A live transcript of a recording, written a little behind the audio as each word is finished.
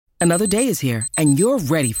Another day is here, and you're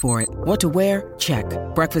ready for it. What to wear? Check.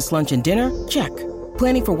 Breakfast, lunch, and dinner? Check.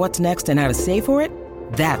 Planning for what's next and how to save for it?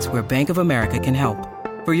 That's where Bank of America can help.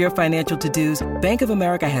 For your financial to-dos, Bank of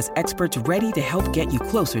America has experts ready to help get you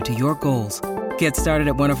closer to your goals. Get started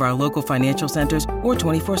at one of our local financial centers or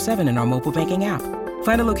 24/7 in our mobile banking app.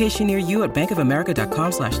 Find a location near you at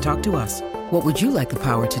bankofamerica.com/talktous. What would you like the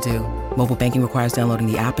power to do? Mobile banking requires downloading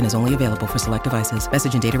the app and is only available for select devices.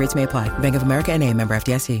 Message and data rates may apply. Bank of America N.A., member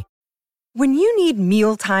FDIC. When you need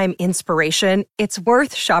mealtime inspiration, it's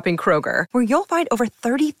worth shopping Kroger, where you'll find over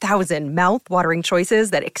 30,000 mouth-watering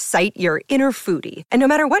choices that excite your inner foodie. And no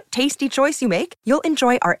matter what tasty choice you make, you'll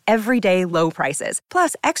enjoy our everyday low prices,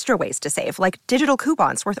 plus extra ways to save, like digital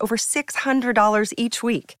coupons worth over $600 each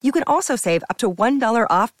week. You can also save up to $1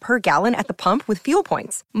 off per gallon at the pump with fuel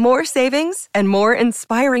points. More savings and more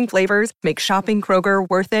inspiring flavors make shopping Kroger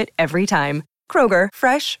worth it every time. Kroger,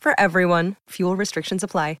 fresh for everyone. Fuel restrictions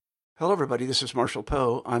apply. Hello, everybody. This is Marshall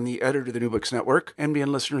Poe. I'm the editor of the New Books Network.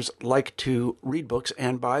 NBN listeners like to read books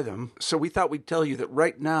and buy them. So we thought we'd tell you that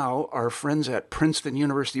right now, our friends at Princeton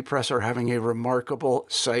University Press are having a remarkable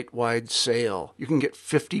site-wide sale. You can get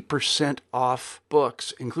 50% off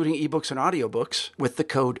books, including ebooks and audiobooks, with the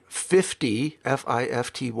code 50,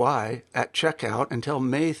 F-I-F-T-Y, at checkout until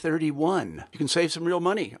May 31. You can save some real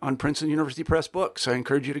money on Princeton University Press books. I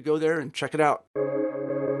encourage you to go there and check it out.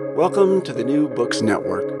 Welcome to the New Books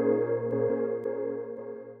Network.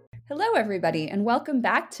 Hello, everybody, and welcome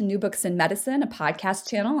back to New Books in Medicine, a podcast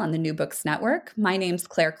channel on the New Books Network. My name's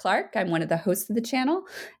Claire Clark. I'm one of the hosts of the channel,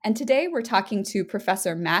 and today we're talking to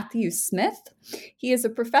Professor Matthew Smith. He is a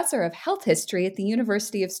professor of health history at the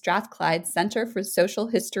University of Strathclyde Center for Social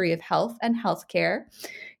History of Health and Healthcare.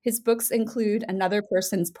 His books include Another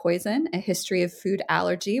Person's Poison, A History of Food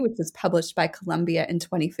Allergy, which was published by Columbia in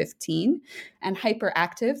 2015, and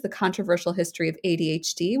Hyperactive, The Controversial History of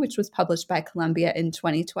ADHD, which was published by Columbia in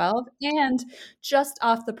 2012. And just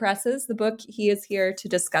off the presses, the book he is here to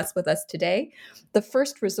discuss with us today, The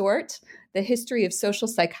First Resort, The History of Social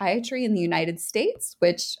Psychiatry in the United States,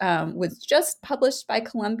 which was just published by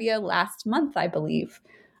Columbia last month, I believe.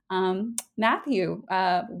 Matthew,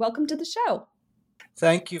 welcome to the show.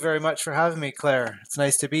 Thank you very much for having me, Claire. It's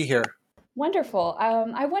nice to be here. Wonderful.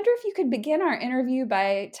 I wonder if you could begin our interview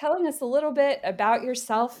by telling us a little bit about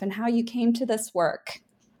yourself and how you came to this work.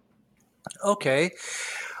 Okay.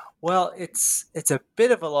 Well, it's a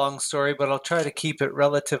bit of a long story, but I'll try to keep it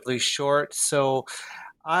relatively short. So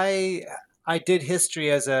I did history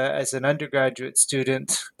as an undergraduate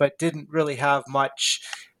student, but didn't really have much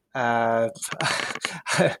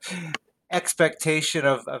expectation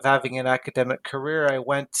of having an academic career. I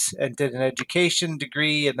went and did an education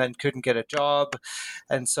degree and then couldn't get a job.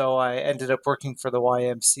 And so I ended up working for the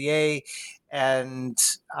YMCA. And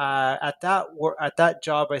at that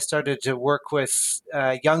job, I started to work with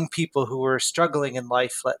young people who were struggling in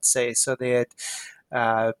life, let's say. So they had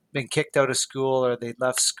been kicked out of school or they'd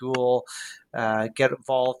left school, get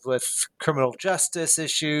involved with criminal justice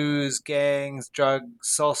issues, gangs,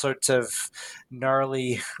 drugs, all sorts of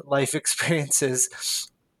gnarly life experiences.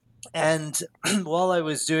 And while I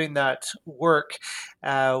was doing that work,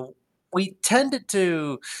 we tended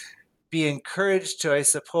to be encouraged to, I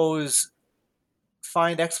suppose,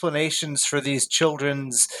 find explanations for these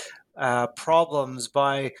children's problems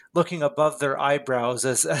by looking above their eyebrows,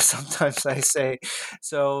 as sometimes I say.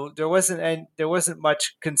 So there wasn't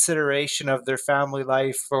much consideration of their family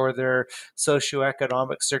life or their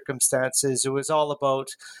socioeconomic circumstances. It was all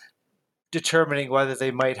about determining whether they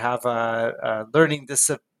might have a learning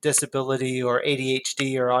disability or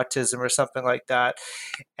ADHD or autism or something like that,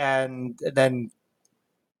 and then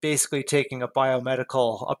basically taking a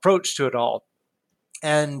biomedical approach to it all.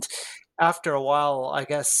 And after a while, I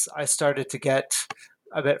guess I started to get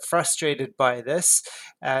a bit frustrated by this,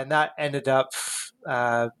 and that ended up,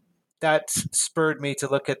 that spurred me to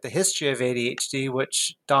look at the history of ADHD,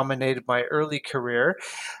 which dominated my early career.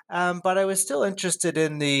 But I was still interested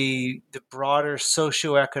in the broader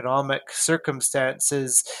socioeconomic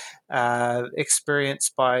circumstances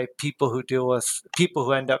experienced by people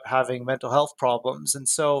who end up having mental health problems. And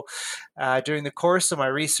so during the course of my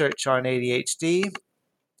research on ADHD,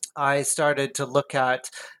 I started to look at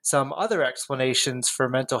some other explanations for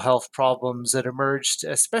mental health problems that emerged,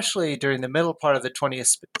 especially during the middle part of the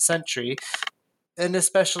 20th century, and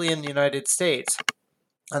especially in the United States.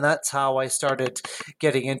 And that's how I started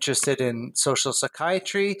getting interested in social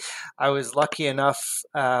psychiatry. I was lucky enough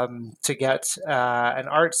to get an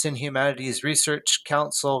Arts and Humanities Research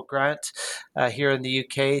Council grant here in the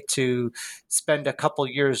UK to spend a couple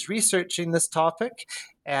years researching this topic.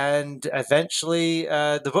 And eventually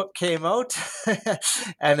the book came out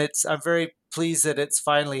and I'm very pleased that it's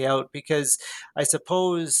finally out, because I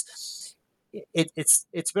suppose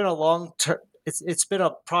it's been a long term. It's been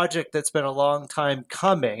a project that's been a long time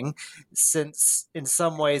coming, since in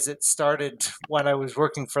some ways it started when I was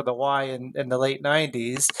working for the Y in the late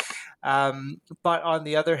 90s. But on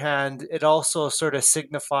the other hand, it also sort of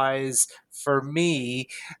signifies for me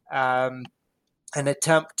um, an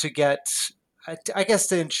attempt to get, I guess,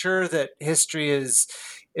 to ensure that history is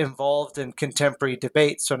involved in contemporary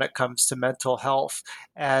debates when it comes to mental health.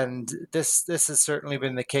 And this has certainly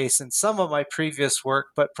been the case in some of my previous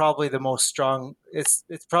work, but probably the most strong, it's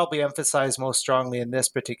probably emphasized most strongly in this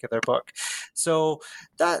particular book. So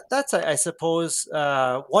that's I suppose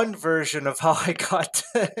one version of how I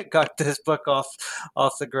got this book off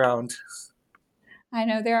the ground. I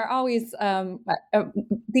know there are always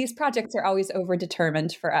these projects are always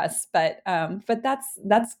overdetermined for us, but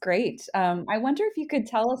that's great. I wonder if you could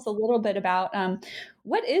tell us a little bit about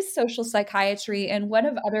what is social psychiatry and what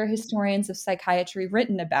have other historians of psychiatry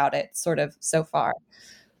written about it, sort of so far.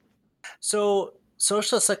 So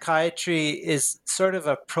social psychiatry is sort of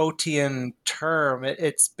a protean term.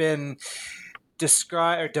 It's been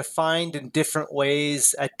described or defined in different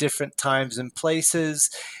ways at different times and places.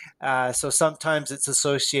 So sometimes it's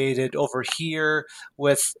associated over here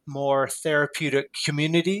with more therapeutic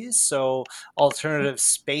communities, so alternative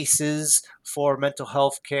spaces for mental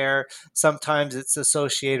health care. Sometimes it's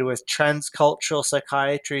associated with transcultural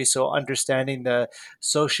psychiatry, so understanding the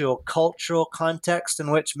socio-cultural context in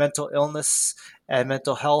which mental illness and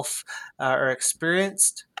mental health are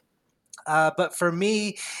experienced. But for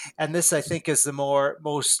me, and this I think is the more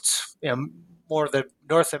the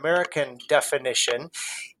North American definition,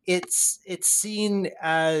 it's seen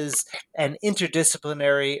as an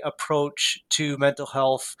interdisciplinary approach to mental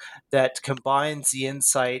health that combines the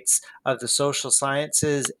insights of the social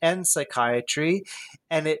sciences and psychiatry,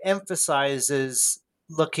 and it emphasizes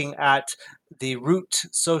looking at the root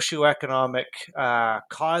socioeconomic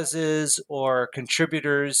causes or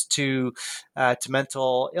contributors to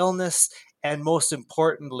mental illness. And most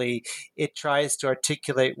importantly, it tries to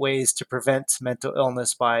articulate ways to prevent mental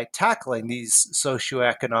illness by tackling these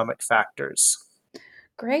socioeconomic factors.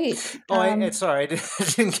 Great. Sorry, I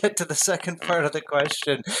didn't get to the second part of the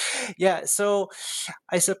question. Yeah, so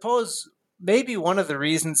I suppose maybe one of the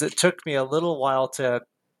reasons it took me a little while to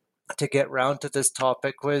get round to this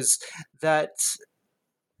topic was that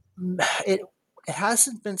it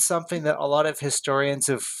hasn't been something that a lot of historians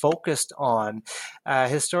have focused on.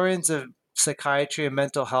 Historians of psychiatry and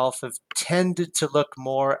mental health have tended to look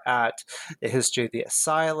more at the history of the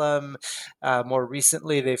asylum. More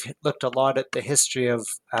recently, they've looked a lot at the history of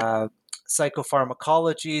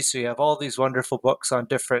psychopharmacology. So you have all these wonderful books on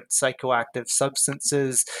different psychoactive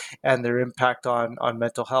substances and their impact on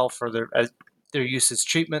mental health, or their use as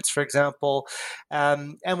treatments, for example.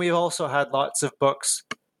 And we've also had lots of books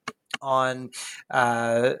on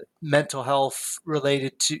mental health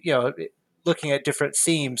related to, looking at different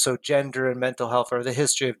themes, so gender and mental health, or the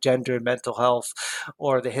history of gender and mental health,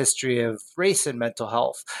 or the history of race and mental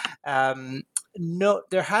health. No,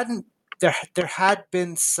 there had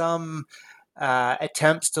been some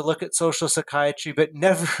attempts to look at social psychiatry, but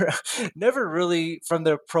never really from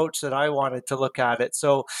the approach that I wanted to look at it.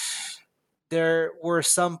 So there were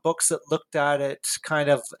some books that looked at it kind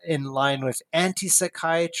of in line with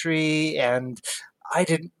anti-psychiatry, and I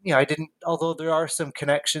didn't, although there are some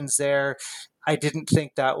connections there, I didn't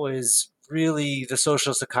think that was really the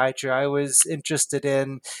social psychiatry I was interested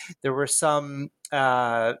in. There were some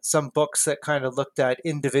books that kind of looked at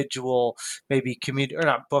individual, maybe community, or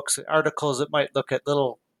not books, articles that might look at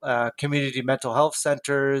little community mental health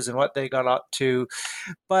centers and what they got up to.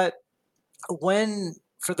 But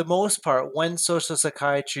for the most part, when social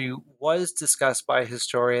psychiatry was discussed by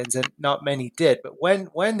historians, and not many did, but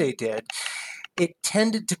when they did, it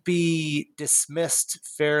tended to be dismissed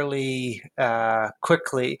fairly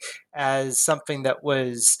quickly as something that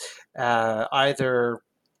was either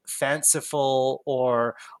fanciful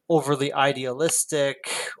or overly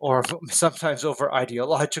idealistic, or sometimes over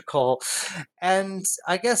ideological. And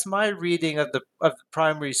I guess my reading of the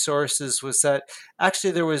primary sources was that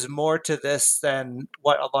actually there was more to this than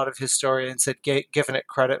what a lot of historians had given it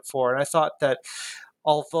credit for. And I thought that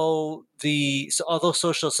although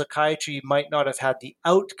social psychiatry might not have had the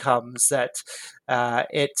outcomes that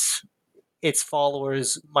its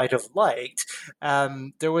followers might have liked,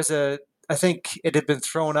 there was I think it had been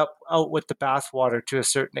thrown out with the bathwater to a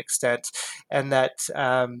certain extent, and that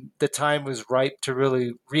the time was ripe to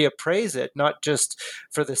really reappraise it, not just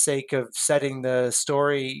for the sake of setting the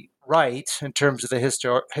story right in terms of the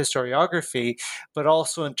historiography, but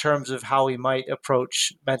also in terms of how we might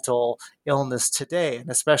approach mental illness today, and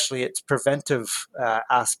especially its preventive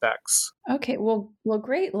aspects. Okay, well,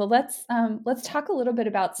 great. Well, let's talk a little bit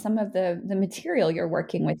about some of the material you're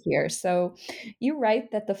working with here. So, you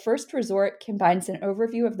write that the first resort combines an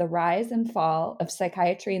overview of the rise and fall of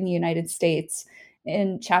psychiatry in the United States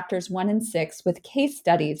in chapters 1 and 6, with case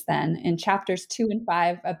studies then in chapters 2 and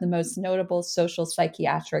 5 of the most notable social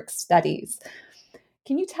psychiatric studies.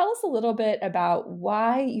 Can you tell us a little bit about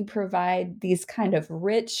why you provide these kind of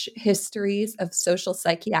rich histories of social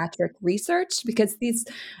psychiatric research? Because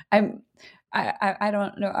I'm, I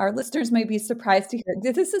don't know, our listeners may be surprised to hear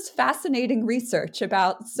this is fascinating research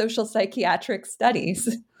about social psychiatric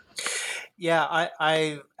studies. Yeah,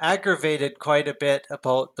 I aggravated quite a bit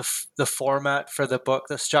about the format for the book,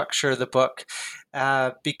 the structure of the book,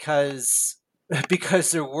 because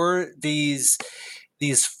because there were these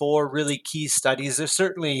four really key studies. There's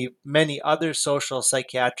certainly many other social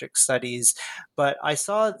psychiatric studies, but I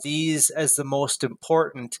saw these as the most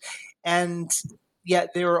important, and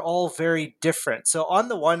yet they were all very different. So on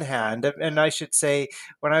the one hand, and I should say,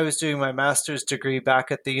 when I was doing my master's degree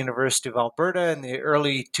back at the University of Alberta in the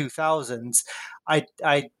early 2000s,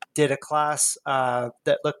 I did a class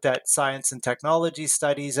that looked at science and technology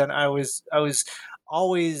studies, and I was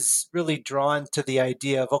always really drawn to the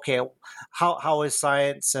idea of, okay, how is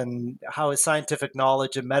science and how is scientific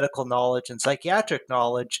knowledge and medical knowledge and psychiatric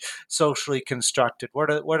knowledge socially constructed?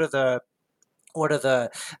 What are the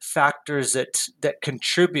factors that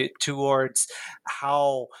contribute towards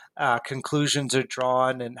how conclusions are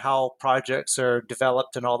drawn and how projects are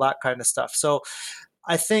developed and all that kind of stuff? So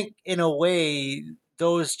I think in a way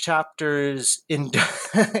those chapters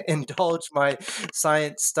indulge my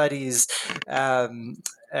science studies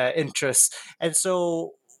interests. And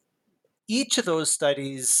so each of those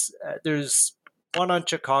studies, there's one on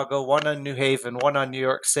Chicago, one on New Haven, one on New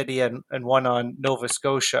York City, and one on Nova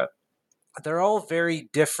Scotia. They're all very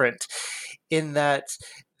different in that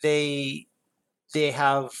they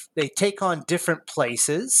take on different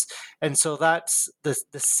places, and so that's the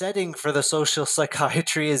setting for the social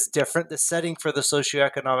psychiatry is different. The setting for the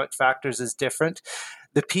socioeconomic factors is different.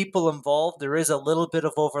 The people involved, there is a little bit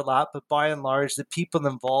of overlap, but by and large the people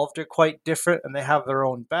involved are quite different, and they have their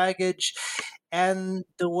own baggage, and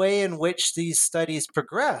the way in which these studies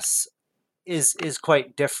progress is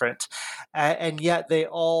quite different, and yet they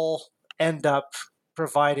all end up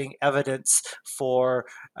providing evidence for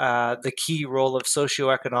the key role of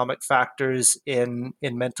socioeconomic factors in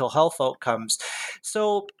mental health outcomes.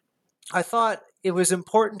 So I thought it was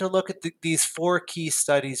important to look at these four key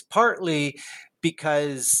studies, partly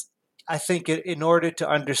because I think in order to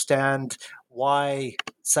understand why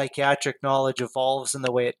psychiatric knowledge evolves in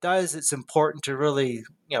the way it does, it's important to really,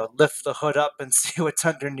 lift the hood up and see what's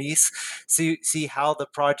underneath, see how the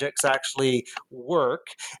projects actually work.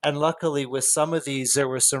 And luckily with some of these, there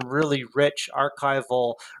were some really rich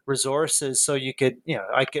archival resources. So you could,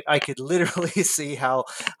 I could literally see how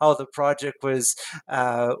the project was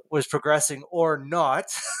progressing or not,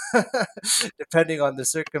 depending on the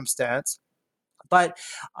circumstance. But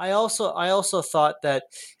I also thought that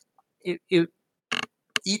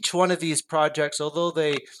each one of these projects, although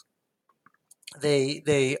they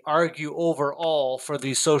argue overall for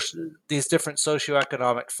these different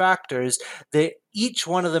socioeconomic factors, each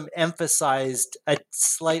one of them emphasized a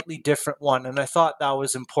slightly different one, and I thought that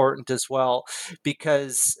was important as well,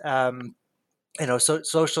 because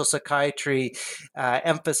social psychiatry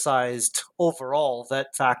emphasized overall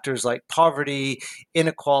that factors like poverty,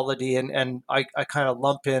 inequality, and I kind of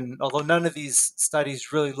lump in, although none of these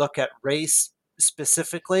studies really look at race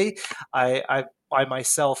specifically, I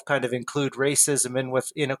myself kind of include racism in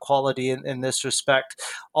with inequality in this respect,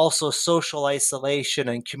 also social isolation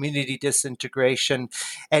and community disintegration,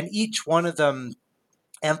 and each one of them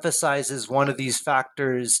emphasizes one of these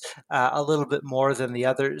factors a little bit more than the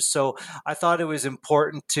others. So I thought it was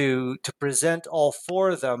important to present all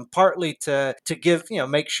four of them, partly to give,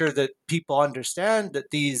 make sure that people understand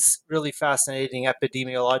that these really fascinating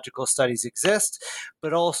epidemiological studies exist,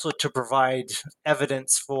 but also to provide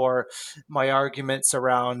evidence for my arguments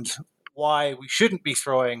around why we shouldn't be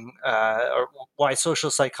throwing, or why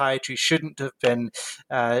social psychiatry shouldn't have been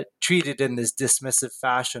treated in this dismissive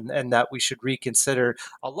fashion, and that we should reconsider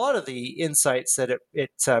a lot of the insights that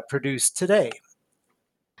it produced today.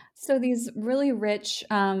 So these really rich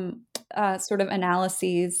sort of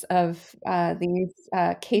analyses of these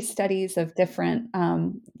case studies of different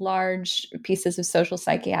large pieces of social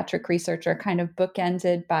psychiatric research are kind of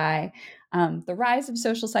bookended by the rise of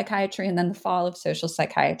social psychiatry and then the fall of social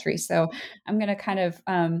psychiatry. So I'm going to kind of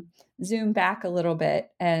zoom back a little bit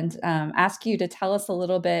and ask you to tell us a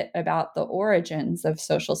little bit about the origins of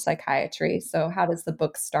social psychiatry. So how does the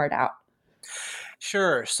book start out?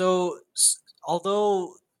 Sure. So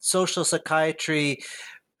although social psychiatry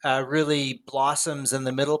really blossoms in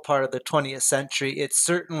the middle part of the 20th century, it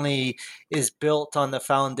certainly is built on the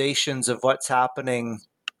foundations of what's happening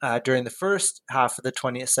during the first half of the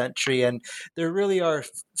 20th century. And there really are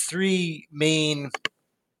three main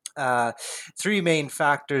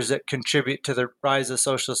factors that contribute to the rise of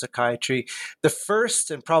social psychiatry. The first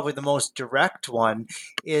and probably the most direct one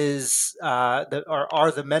is are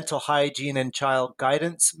the mental hygiene and child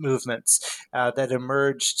guidance movements that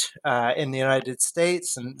emerged in the United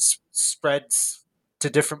States and spreads to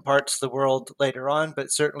different parts of the world later on,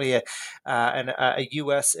 but certainly a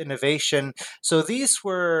U.S. innovation. So these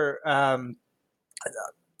were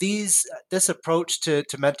this approach to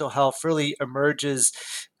mental health really emerges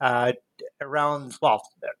around, well,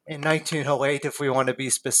 in 1908, if we want to be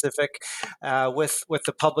specific, with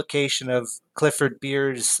the publication of Clifford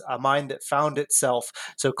Beers' A Mind That Found Itself.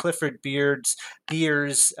 So Clifford Beers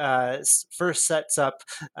first sets up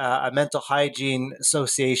a mental hygiene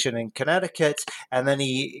association in Connecticut, and then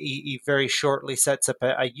he very shortly sets up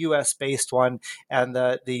a U.S.-based one, and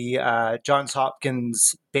the Johns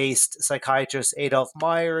Hopkins-based psychiatrist Adolph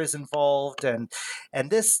Meyer is involved, and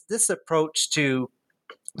this approach to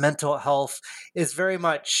mental health is very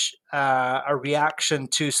much a reaction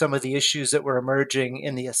to some of the issues that were emerging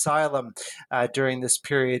in the asylum during this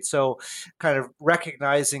period. So kind of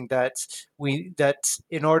recognizing that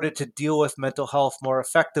in order to deal with mental health more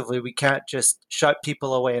effectively, we can't just shut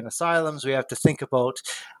people away in asylums. We have to think about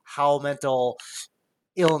how mental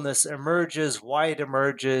illness emerges, why it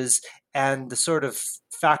emerges, and the sort of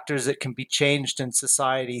factors that can be changed in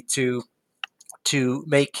society to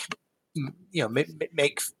make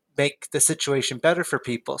the situation better for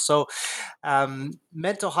people. So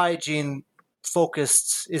mental hygiene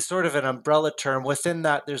focused is sort of an umbrella term. Within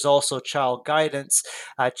that, there's also child guidance.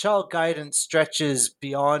 Child guidance stretches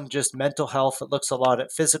beyond just mental health. It looks a lot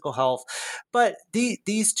at physical health. But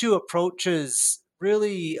these two approaches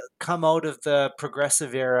really come out of the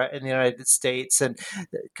progressive era in the United States, and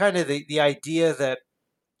kind of the idea that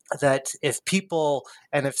if people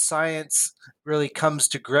and if science really comes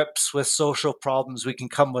to grips with social problems, we can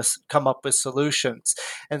come up with solutions.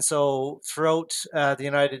 And so throughout the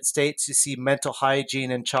United States, you see mental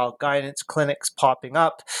hygiene and child guidance clinics popping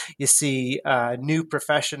up. You see new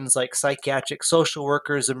professions like psychiatric social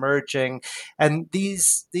workers emerging. And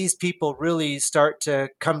these people really start to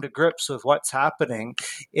come to grips with what's happening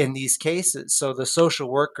in these cases. So the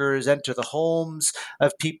social workers enter the homes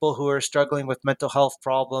of people who are struggling with mental health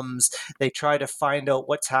problems. They try to find out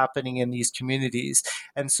what's happening in these communities.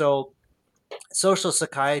 And so social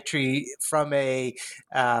psychiatry from a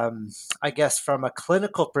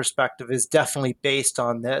clinical perspective is definitely based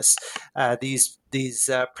on these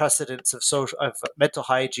precedents of mental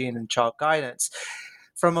hygiene and child guidance.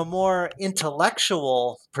 From a more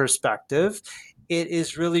intellectual perspective, it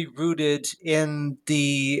is really rooted in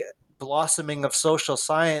the blossoming of social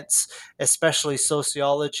science, especially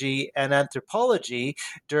sociology and anthropology,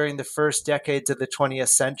 during the first decades of the 20th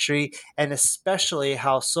century, and especially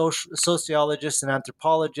how sociologists and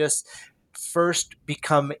anthropologists first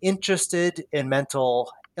become interested in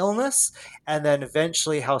mental illness, and then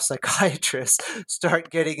eventually how psychiatrists start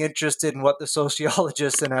getting interested in what the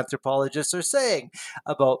sociologists and anthropologists are saying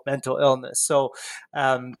about mental illness. So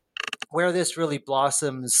where this really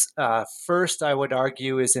blossoms first, I would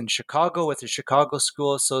argue, is in Chicago with the Chicago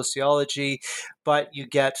School of Sociology. But you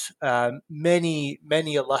get many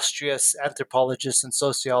illustrious anthropologists and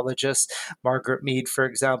sociologists, Margaret Mead, for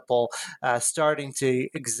example, starting to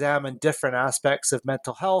examine different aspects of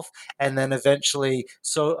mental health. And then eventually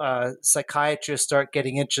psychiatrists start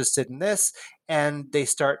getting interested in this, and they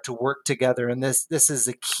start to work together. And this is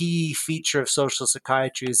a key feature of social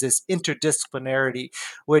psychiatry, is this interdisciplinarity,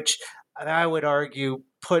 which I would argue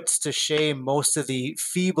puts to shame most of the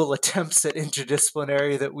feeble attempts at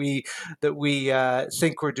interdisciplinary that we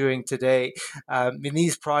think we're doing today. In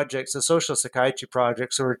these projects, the social psychiatry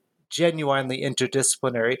projects, are genuinely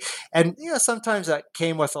interdisciplinary, and sometimes that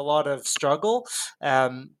came with a lot of struggle.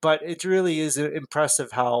 But it really is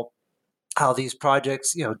impressive how these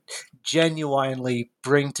projects, genuinely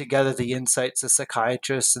bring together the insights of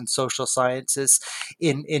psychiatrists and social scientists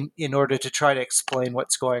in order to try to explain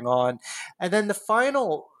what's going on. And then the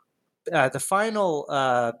final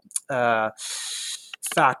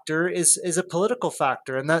factor is a political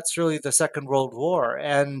factor, and that's really the Second World War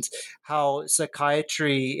and how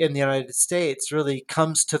psychiatry in the United States really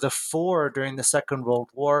comes to the fore during the Second World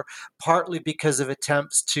War, partly because of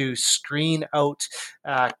attempts to screen out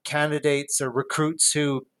candidates or recruits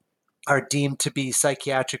who are deemed to be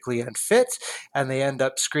psychiatrically unfit, and they end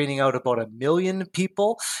up screening out about 1 million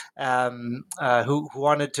people who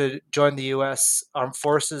wanted to join the U.S. Armed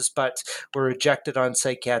Forces but were rejected on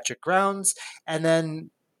psychiatric grounds. And then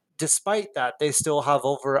despite that, they still have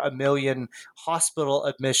over 1 million hospital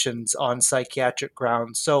admissions on psychiatric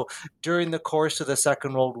grounds. So during the course of the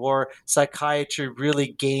Second World War, psychiatry really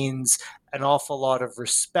gains an awful lot of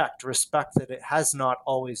respect that it has not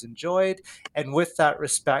always enjoyed. And with that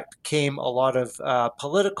respect came a lot of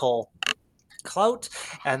political clout,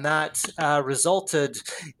 and that resulted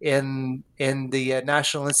in the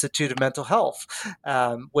National Institute of Mental Health,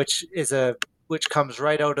 which comes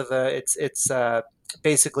right out of it's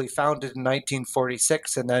basically founded in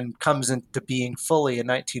 1946 and then comes into being fully in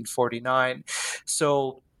 1949.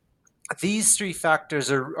 So these three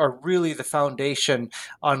factors are really the foundation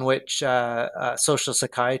on which social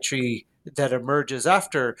psychiatry that emerges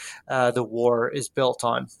after the war is built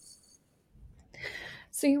on.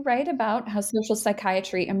 So you write about how social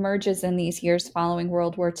psychiatry emerges in these years following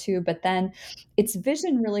World War II, but then its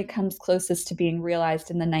vision really comes closest to being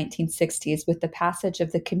realized in the 1960s with the passage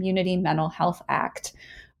of the Community Mental Health Act,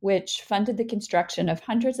 which funded the construction of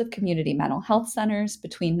hundreds of community mental health centers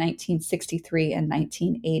between 1963 and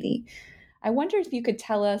 1980. I wonder if you could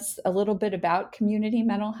tell us a little bit about community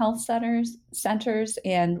mental health centers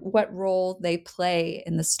and what role they play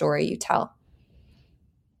in the story you tell.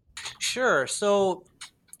 Sure. So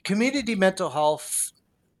community mental health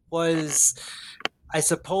was, I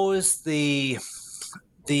suppose, the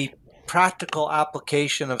practical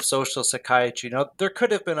application of social psychiatry. Now, there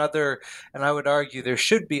could have been other, and I would argue there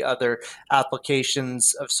should be other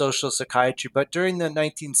applications of social psychiatry, but during the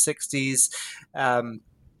 1960s,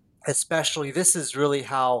 especially, this is really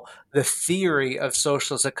how the theory of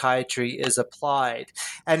social psychiatry is applied.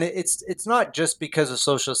 And it's not just because of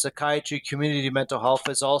social psychiatry. Community mental health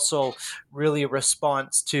is also really a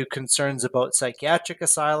response to concerns about psychiatric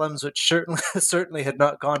asylums, which certainly had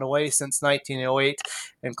not gone away since 1908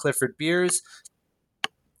 and Clifford Beers.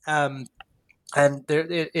 And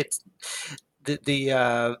it's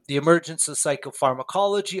the emergence of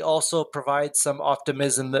psychopharmacology also provides some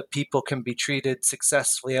optimism that people can be treated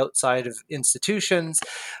successfully outside of institutions.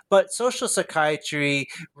 But social psychiatry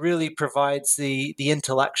really provides the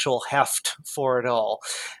intellectual heft for it all.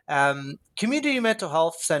 Community mental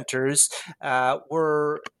health centers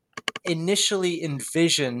were initially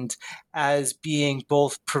envisioned as being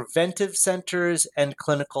both preventive centers and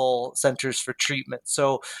clinical centers for treatment.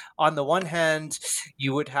 So on the one hand,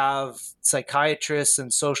 you would have psychiatrists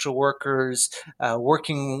and social workers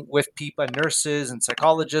working with people, nurses and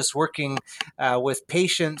psychologists working with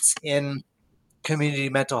patients in community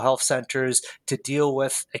mental health centers to deal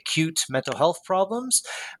with acute mental health problems.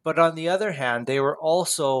 But on the other hand, they were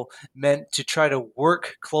also meant to try to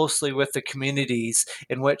work closely with the communities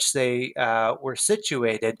in which they were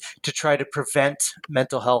situated to try to prevent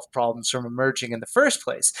mental health problems from emerging in the first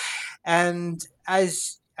place. And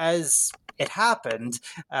as it happened,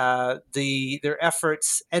 their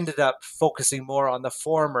efforts ended up focusing more on the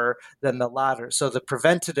former than the latter. So the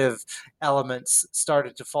preventative elements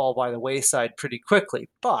started to fall by the wayside pretty quickly.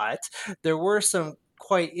 But there were some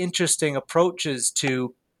quite interesting approaches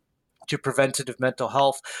to preventative mental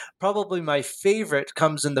health. Probably my favorite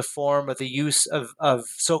comes in the form of the use of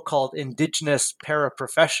so-called indigenous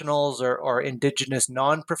paraprofessionals or indigenous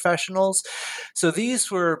non-professionals. So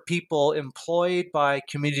these were people employed by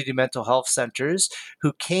community mental health centers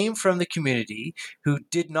who came from the community, who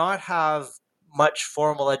did not have much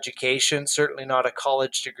formal education, certainly not a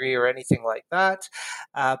college degree or anything like that,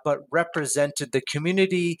 but represented the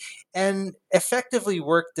community and effectively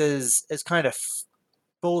worked as kind of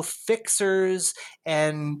both fixers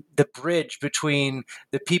and the bridge between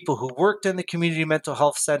the people who worked in the community mental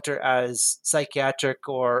health center as psychiatric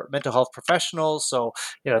or mental health professionals, so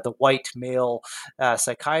the white male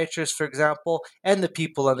psychiatrist, for example, and the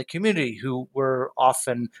people in the community who were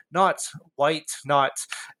often not white, not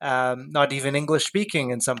even English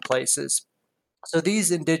speaking in some places. So these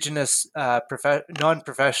indigenous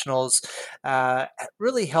non-professionals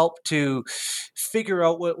really helped to figure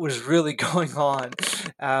out what was really going on.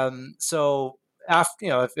 So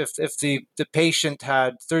after, if the patient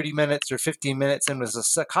had 30 minutes or 15 minutes and was a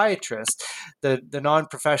psychiatrist, the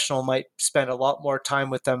non-professional might spend a lot more time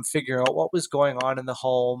with them figuring out what was going on in the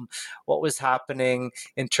home, what was happening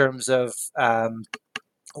in terms of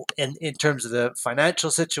in terms of the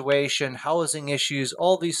financial situation, housing issues,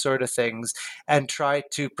 all these sort of things, and try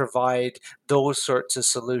to provide those sorts of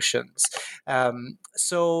solutions.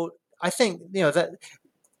 So I think, that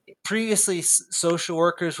previously social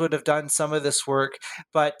workers would have done some of this work,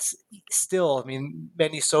 but still, I mean,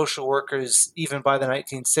 many social workers, even by the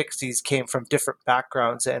 1960s, came from different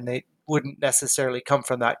backgrounds, and they wouldn't necessarily come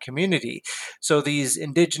from that community. So these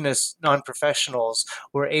Indigenous non-professionals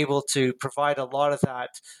were able to provide a lot of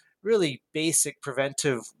that really basic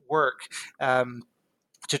preventive work,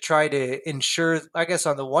 to try to ensure, I guess,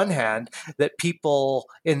 on the one hand, that people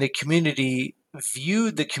in the community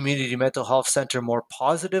viewed the community mental health center more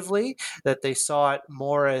positively, that they saw it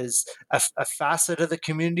more as a facet of the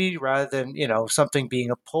community rather than, something being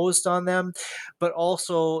imposed on them. But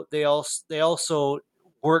also, they also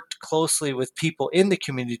worked closely with people in the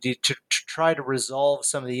community to try to resolve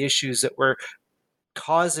some of the issues that were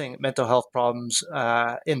causing mental health problems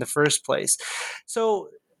in the first place. So,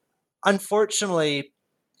 unfortunately,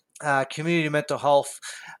 community mental health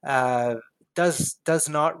does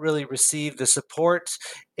not really receive the support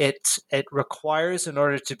it requires in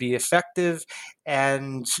order to be effective.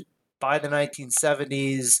 And by the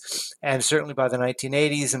 1970s, and certainly by the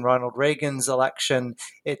 1980s and Ronald Reagan's election,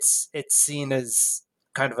 it's seen as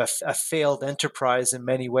kind of a failed enterprise in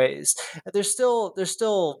many ways. There's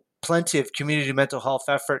still plenty of community mental health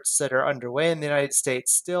efforts that are underway in the United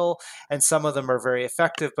States still, and some of them are very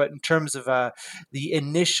effective. But in terms of the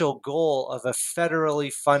initial goal of a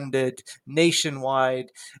federally funded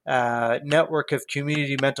nationwide network of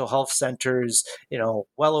community mental health centers,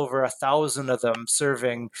 well over 1,000 of them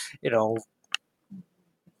serving,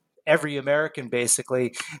 every American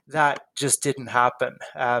basically, that just didn't happen.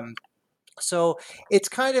 So it's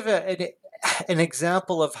kind of an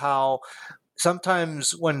example of how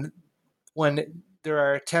sometimes when there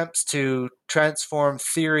are attempts to transform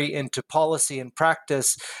theory into policy and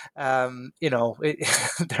practice, there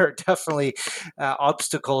are definitely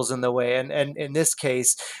obstacles in the way. And in this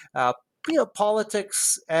case,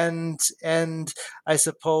 politics and I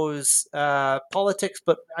suppose politics,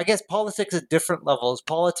 but I guess politics at different levels.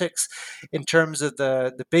 Politics in terms of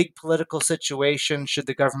the big political situation, should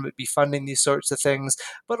the government be funding these sorts of things,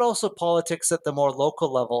 but also politics at the more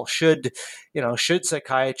local level. Should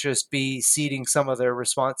psychiatrists be ceding some of their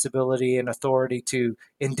responsibility and authority to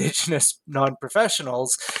Indigenous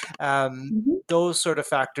non-professionals? Those sort of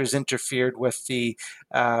factors interfered with the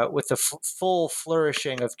full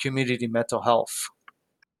flourishing of community mental health.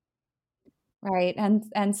 Right.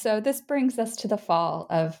 And so this brings us to the fall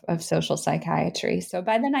of social psychiatry. So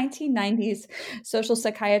by the 1990s, social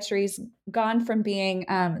psychiatry's gone from being,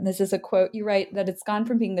 this is a quote you write, that it's gone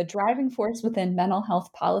from being the driving force within mental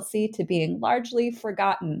health policy to being largely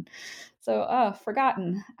forgotten. So,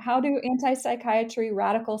 forgotten. How do anti-psychiatry,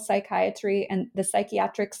 radical psychiatry, and the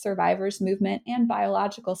psychiatric survivors movement and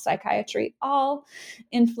biological psychiatry all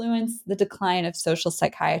influence the decline of social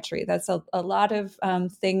psychiatry? That's a lot of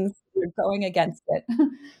things going against it.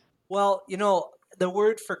 Well, the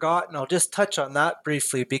word forgotten, I'll just touch on that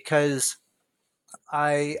briefly because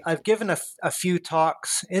I've given a few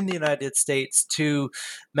talks in the United States to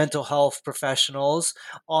mental health professionals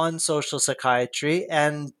on social psychiatry,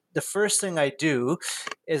 and the first thing I do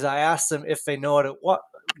is I ask them if they know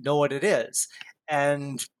what it is.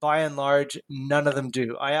 And by and large, none of them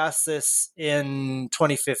do. I asked this in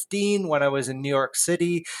 2015 when I was in New York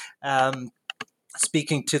City,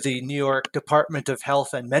 speaking to the New York Department of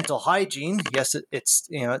Health and Mental Hygiene. Yes, it's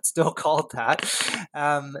still called that.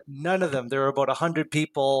 None of them. There were about 100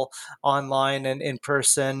 people online and in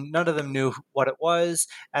person. None of them knew what it was.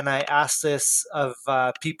 And I asked this of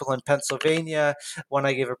people in Pennsylvania when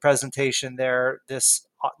I gave a presentation there this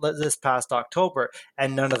past October,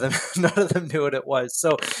 and none of them knew what it was.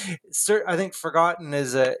 So, I think forgotten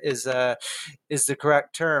is the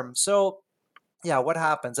correct term. So, yeah, what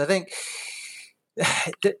happens? I think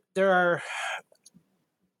there are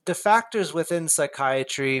the factors within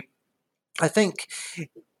psychiatry. I think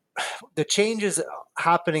the changes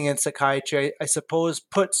happening in psychiatry, I suppose,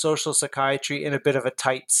 put social psychiatry in a bit of a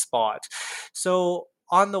tight spot. So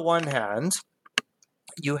on the one hand,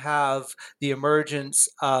 you have the emergence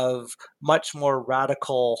of much more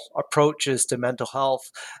radical approaches to mental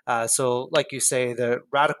health. So, like you say, the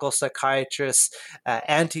radical psychiatrists,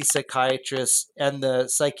 anti-psychiatrists, and the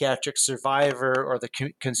psychiatric survivor or the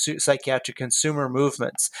psychiatric consumer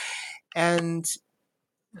movements. And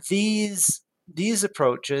these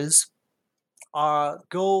approaches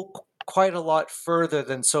go quite a lot further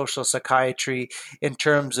than social psychiatry in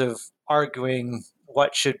terms of arguing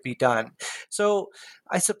what should be done. So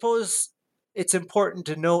I suppose it's important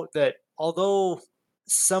to note that although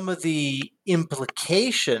some of the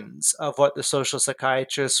implications of what the social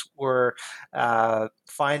psychiatrists were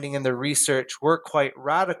finding in the research were quite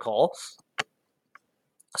radical.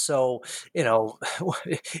 So,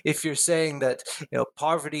 if you're saying that,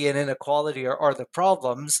 poverty and inequality are the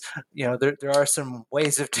problems, there are some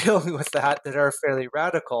ways of dealing with that are fairly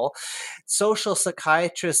radical. Social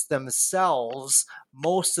psychiatrists themselves,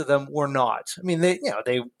 most of them were not. I mean,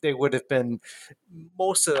 they would have been,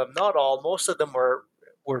 most of them, not all, most of them were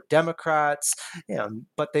Democrats,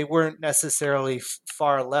 but they weren't necessarily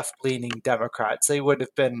far left-leaning Democrats. They would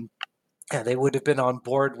have been on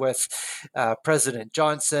board with President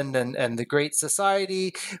Johnson and the Great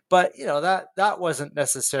Society, but that wasn't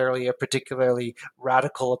necessarily a particularly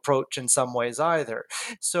radical approach in some ways either.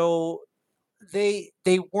 So they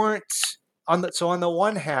weren't on the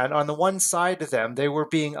one hand, on the one side of them, they were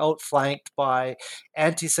being outflanked by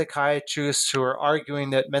anti-psychiatrists who were arguing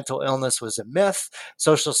that mental illness was a myth.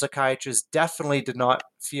 Social psychiatrists definitely did not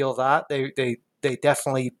feel that. They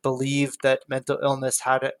definitely believed that mental illness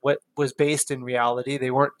what was based in reality.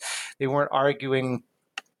 They weren't arguing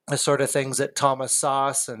the sort of things that Thomas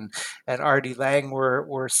Sauss and Artie Lang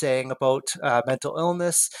were saying about mental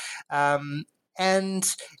illness. And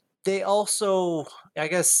they also, I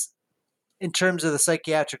guess, in terms of the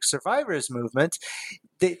psychiatric survivors movement,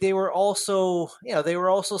 they were also,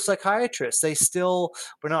 psychiatrists. They still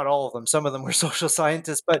were, not all of them, some of them were social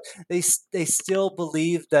scientists, but they still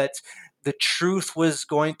believed that the truth was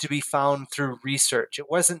going to be found through research. It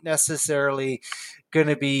wasn't necessarily going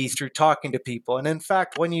to be through talking to people. And in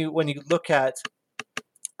fact, when you look at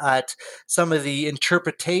some of the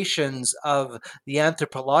interpretations of the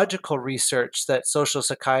anthropological research that social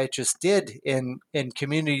psychiatrists did in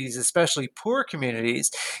communities, especially poor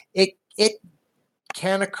communities, it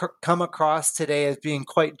can come across today as being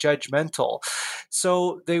quite judgmental.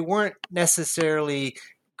 So they weren't necessarily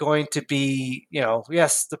going to be,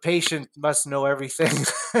 yes, the patient must know everything.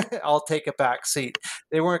 I'll take a back seat.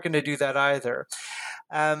 They weren't going to do that either.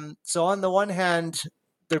 So on the one hand,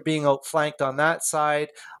 they're being outflanked on that side.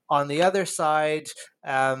 On the other side,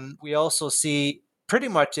 we also see pretty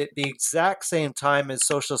much at the exact same time as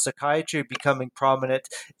social psychiatry becoming prominent,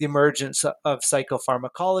 the emergence of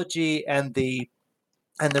psychopharmacology and the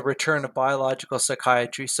return of biological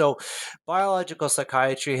psychiatry. So biological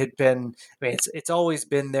psychiatry had been, it's always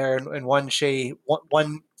been there in one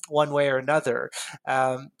way or another.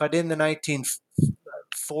 But in the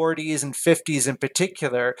 1940s and 50s in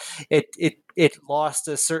particular, it lost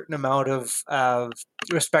a certain amount of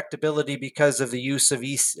respectability because of the use of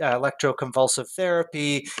electroconvulsive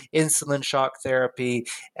therapy, insulin shock therapy,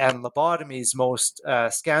 and lobotomies most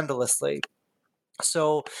scandalously.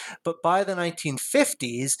 So, but by the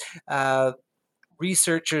 1950s,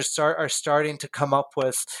 researchers are starting to come up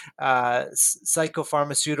with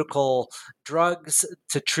psychopharmaceutical drugs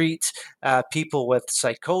to treat people with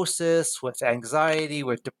psychosis, with anxiety,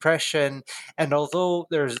 with depression. And although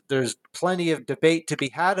there's plenty of debate to be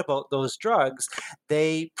had about those drugs,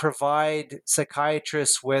 they provide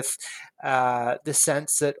psychiatrists with the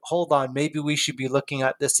sense that, hold on, maybe we should be looking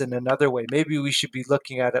at this in another way. Maybe we should be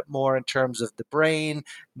looking at it more in terms of the brain,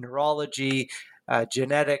 neurology,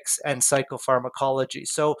 genetics, and psychopharmacology.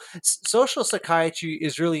 So social psychiatry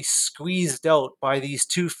is really squeezed out by these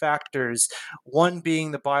two factors, one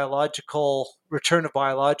being the return of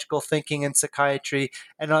biological thinking in psychiatry,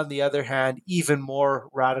 and on the other hand, even more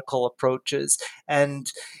radical approaches.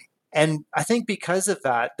 And I think because of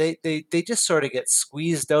that, they just sort of get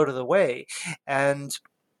squeezed out of the way. And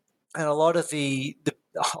a lot of the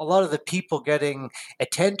people getting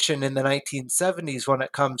attention in the 1970s when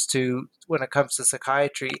it comes to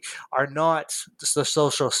psychiatry are not the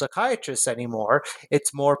social psychiatrists anymore.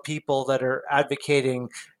 It's more people that are advocating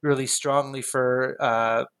really strongly for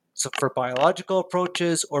biological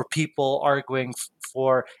approaches, or people arguing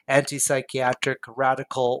for anti-psychiatric,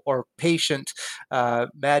 radical, or patient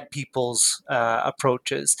mad people's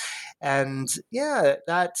approaches. And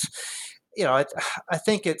that. I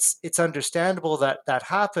think it's understandable that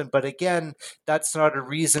happened, but again, that's not a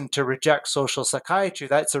reason to reject social psychiatry.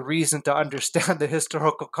 That's a reason to understand the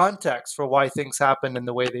historical context for why things happen in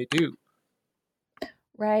the way they do.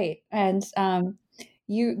 Right. And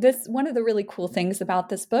one of the really cool things about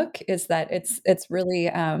this book is that it's really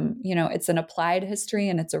it's an applied history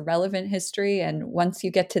and it's a relevant history, and once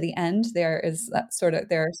you get to the end, there are sort of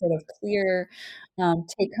clear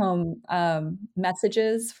take home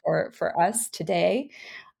messages for us today.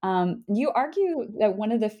 You argue that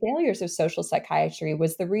one of the failures of social psychiatry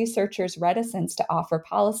was the researchers' reticence to offer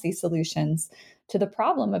policy solutions to the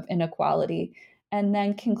problem of inequality, and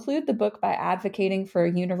then conclude the book by advocating for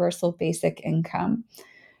a universal basic income.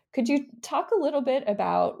 Could you talk a little bit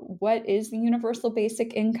about what is the universal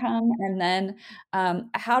basic income? And then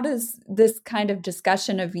how does this kind of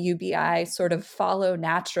discussion of UBI sort of follow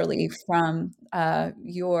naturally from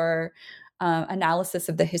your analysis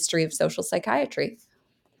of the history of social psychiatry?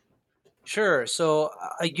 Sure. So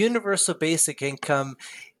a universal basic income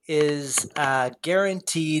is a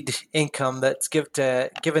guaranteed income that's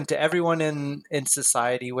given to everyone in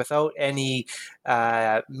society without any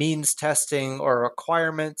means testing or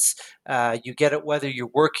requirements. You get it whether you're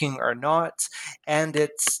working or not, and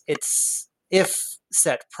it's if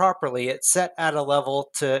set properly, it's set at a level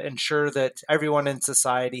to ensure that everyone in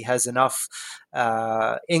society has enough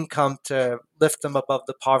income to lift them above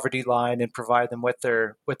the poverty line and provide them with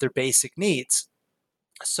their basic needs.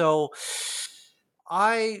 So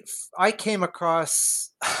I came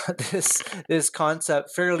across this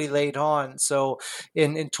concept fairly late on. So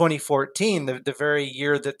in 2014, the very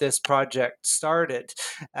year that this project started,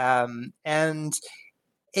 and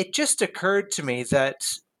it just occurred to me that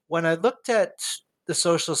when I looked at the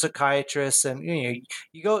social psychiatrists, and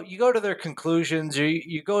you go to their conclusions,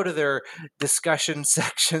 you go to their discussion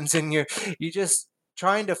sections, and you just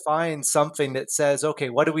trying to find something that says, okay,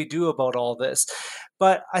 what do we do about all this?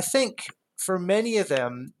 But I think for many of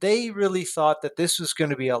them, they really thought that this was going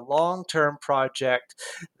to be a long-term project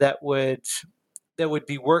that would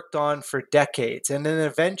be worked on for decades, and then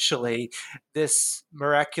eventually this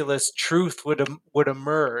miraculous truth would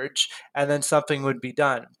emerge, and then something would be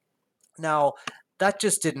done. Now, that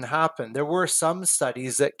just didn't happen. There were some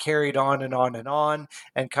studies that carried on and on and on,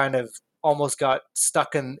 and kind of almost got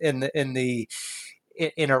stuck in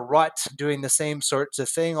a rut doing the same sorts of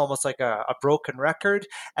thing, almost like a broken record.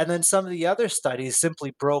 And then some of the other studies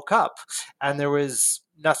simply broke up, and there was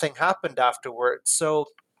nothing happened afterwards. So,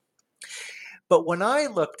 but when I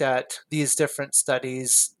looked at these different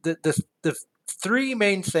studies, the three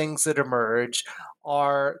main things that emerge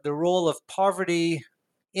are the role of poverty,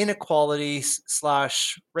 inequality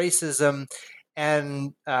slash racism,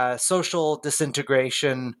 and social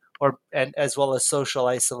disintegration, and as well as social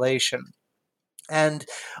isolation. And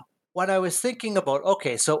when I was thinking about,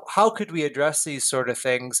 okay, so how could we address these sort of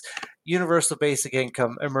things, universal basic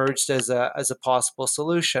income emerged as a possible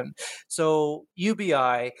solution. So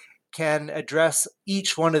UBI can address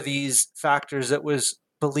each one of these factors that was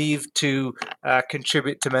believed to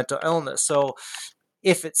contribute to mental illness. So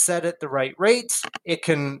if it's set at the right rate, it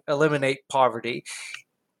can eliminate poverty.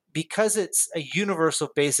 Because it's a universal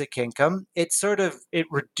basic income, it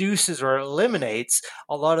reduces or eliminates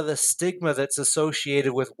a lot of the stigma that's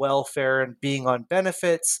associated with welfare and being on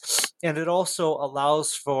benefits. And it also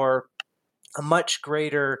allows for a much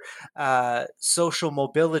greater social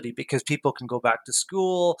mobility, because people can go back to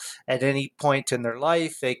school at any point in their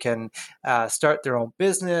life. They can start their own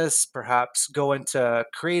business, perhaps go into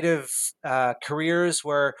creative careers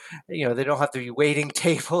where they don't have to be waiting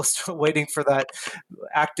tables, waiting for that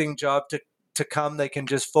acting job to come. They can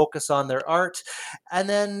just focus on their art. And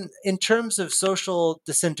then in terms of social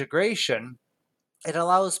disintegration, it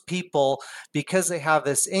allows people, because they have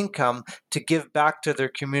this income, to give back to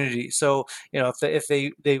their community. So, if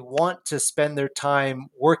they want to spend their time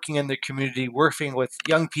working in the community, working with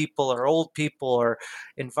young people or old people or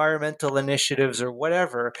environmental initiatives or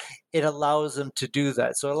whatever, it allows them to do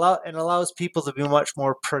that. So it allows people to be much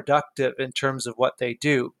more productive in terms of what they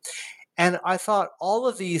do. And I thought all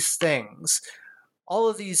of these things, all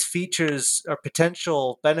of these features or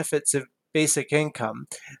potential benefits of basic income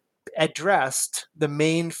addressed the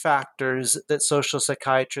main factors that social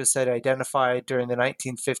psychiatrists had identified during the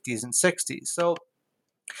 1950s and 60s. So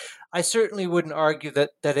I certainly wouldn't argue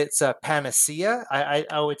that it's a panacea.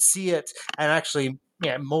 I would see it, and actually,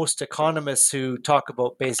 most economists who talk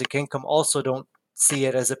about basic income also don't see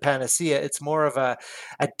it as a panacea. It's more of a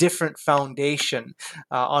different foundation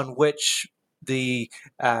on which the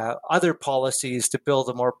other policies to build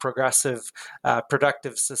a more progressive,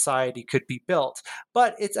 productive society could be built.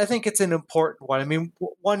 But I think it's an important one. I mean,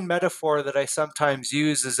 one metaphor that I sometimes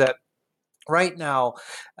use is that right now,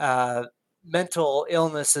 mental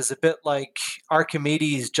illness is a bit like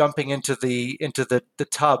Archimedes jumping into the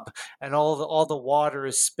tub, and all the water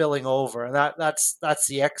is spilling over, and that's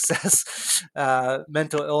the excess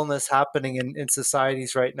mental illness happening in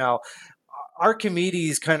societies right now.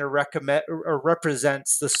 Archimedes kind of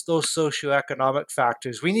represents those socioeconomic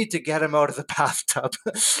factors. We need to get him out of the bathtub.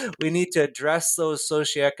 We need to address those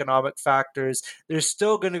socioeconomic factors. There's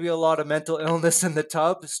still going to be a lot of mental illness in the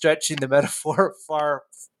tub, stretching the metaphor far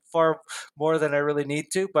far more than I really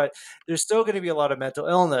need to, but there's still going to be a lot of mental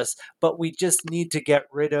illness, but we just need to get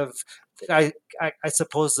rid of, I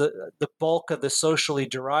suppose, the bulk of the socially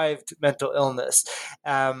derived mental illness.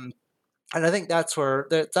 And I think that's where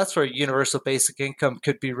universal basic income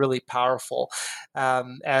could be really powerful.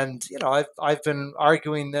 And I've been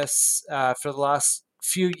arguing this for the last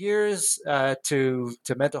few years to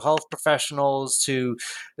mental health professionals, to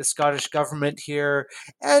the Scottish government here,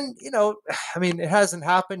 and I mean, it hasn't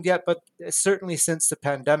happened yet, but certainly since the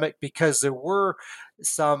pandemic, because there were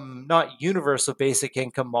some not universal basic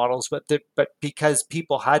income models, but because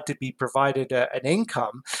people had to be provided an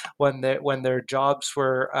income when their jobs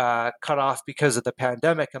were cut off because of the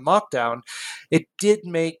pandemic and lockdown, it did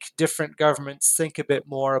make different governments think a bit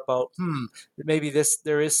more about maybe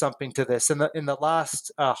there is something to this. In the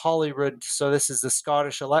last Holyrood, so this is the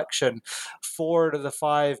Scottish election, 4 of the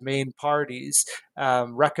 5 main parties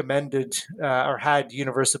recommended or had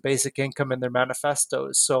universal basic income in their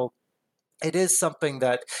manifestos. So it is something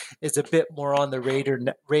that is a bit more on the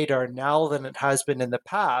radar now than it has been in the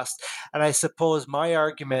past. And I suppose my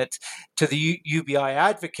argument to the UBI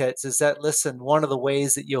advocates is that, listen, one of the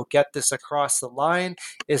ways that you'll get this across the line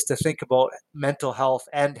is to think about mental health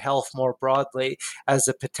and health more broadly as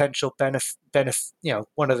a potential benefit.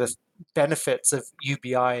 One of the benefits of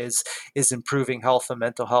UBI is improving health and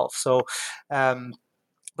mental health. So,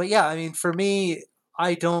 but yeah, I mean, for me,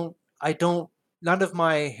 I don't none of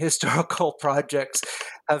my historical projects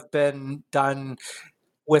have been done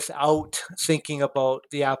without thinking about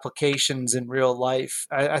the applications in real life.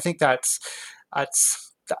 I think that's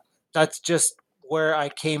just where I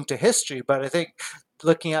came to history. But I think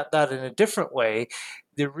looking at that in a different way,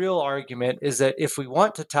 the real argument is that if we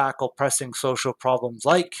want to tackle pressing social problems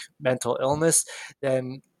like mental illness,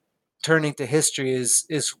 then turning to history is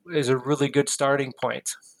a really good starting point.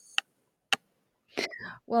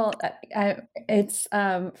 Well, it's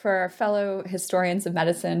for our fellow historians of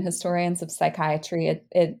medicine, historians of psychiatry.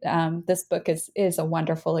 This book is a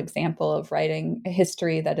wonderful example of writing a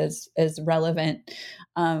history that is relevant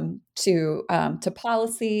to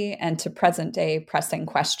policy and to present day pressing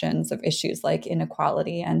questions of issues like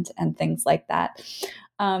inequality and things like that.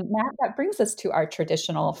 Matt, that brings us to our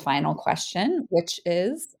traditional final question, which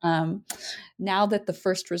is, now that the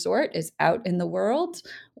first resort is out in the world,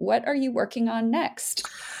 what are you working on next?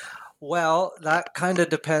 Well, that kind of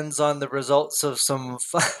depends on the results of some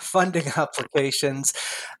funding applications.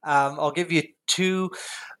 I'll give you two.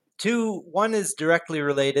 One is directly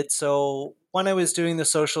related. So when I was doing the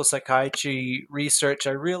social psychiatry research,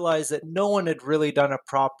 I realized that no one had really done a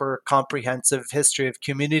proper comprehensive history of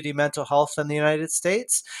community mental health in the United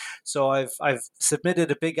States. So I've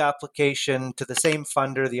submitted a big application to the same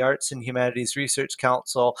funder, the Arts and Humanities Research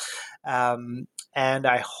Council. And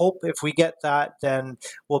I hope if we get that, then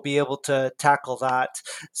we'll be able to tackle that.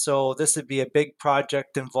 So this would be a big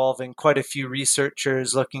project involving quite a few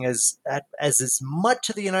researchers looking at as much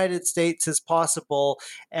of the United States as possible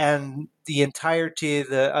and the entirety of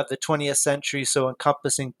the 20th century, so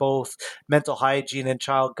encompassing both mental hygiene and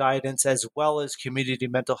child guidance, as well as community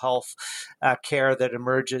mental health care that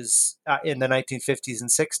emerges in the 1950s and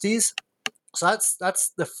 60s. So that's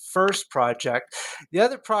the first project. The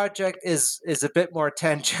other project is a bit more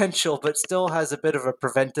tangential, but still has a bit of a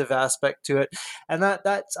preventive aspect to it. And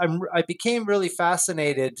I became really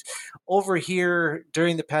fascinated over here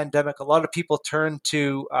during the pandemic. A lot of people turned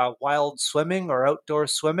to wild swimming or outdoor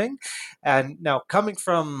swimming. And now, coming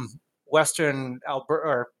from Western Alberta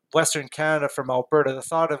or Western Canada, from Alberta, the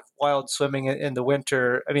thought of wild swimming in the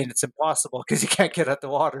winter, I mean, it's impossible because you can't get at the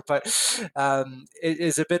water, but it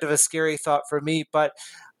is a bit of a scary thought for me. But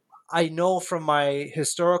I know from my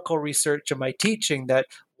historical research and my teaching that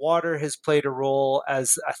water has played a role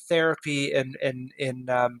as a therapy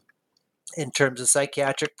in terms of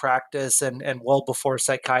psychiatric practice and well before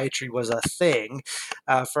psychiatry was a thing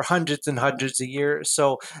for hundreds and hundreds of years.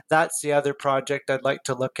 So that's the other project I'd like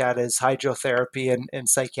to look at, is hydrotherapy and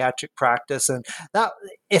psychiatric practice. And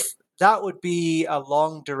that would be a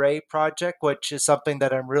longue durée project, which is something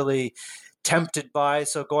that I'm really tempted by.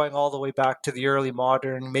 So going all the way back to the early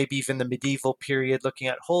modern, maybe even the medieval period, looking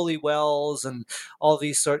at holy wells and all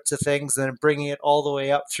these sorts of things, and then bringing it all the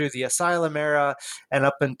way up through the asylum era and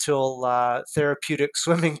up until therapeutic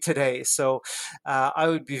swimming today. So I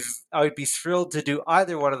would be thrilled to do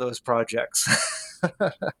either one of those projects.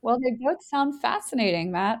 Well, they both sound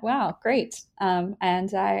fascinating, Matt. Wow, great.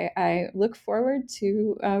 And I look forward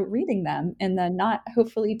to reading them in the not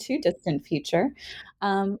hopefully too distant future.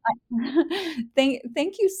 Thank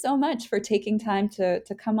you so much for taking time to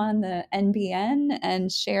come on the NBN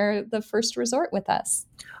and share the first resort with us.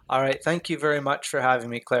 All right. Thank you very much for having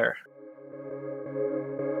me, Claire.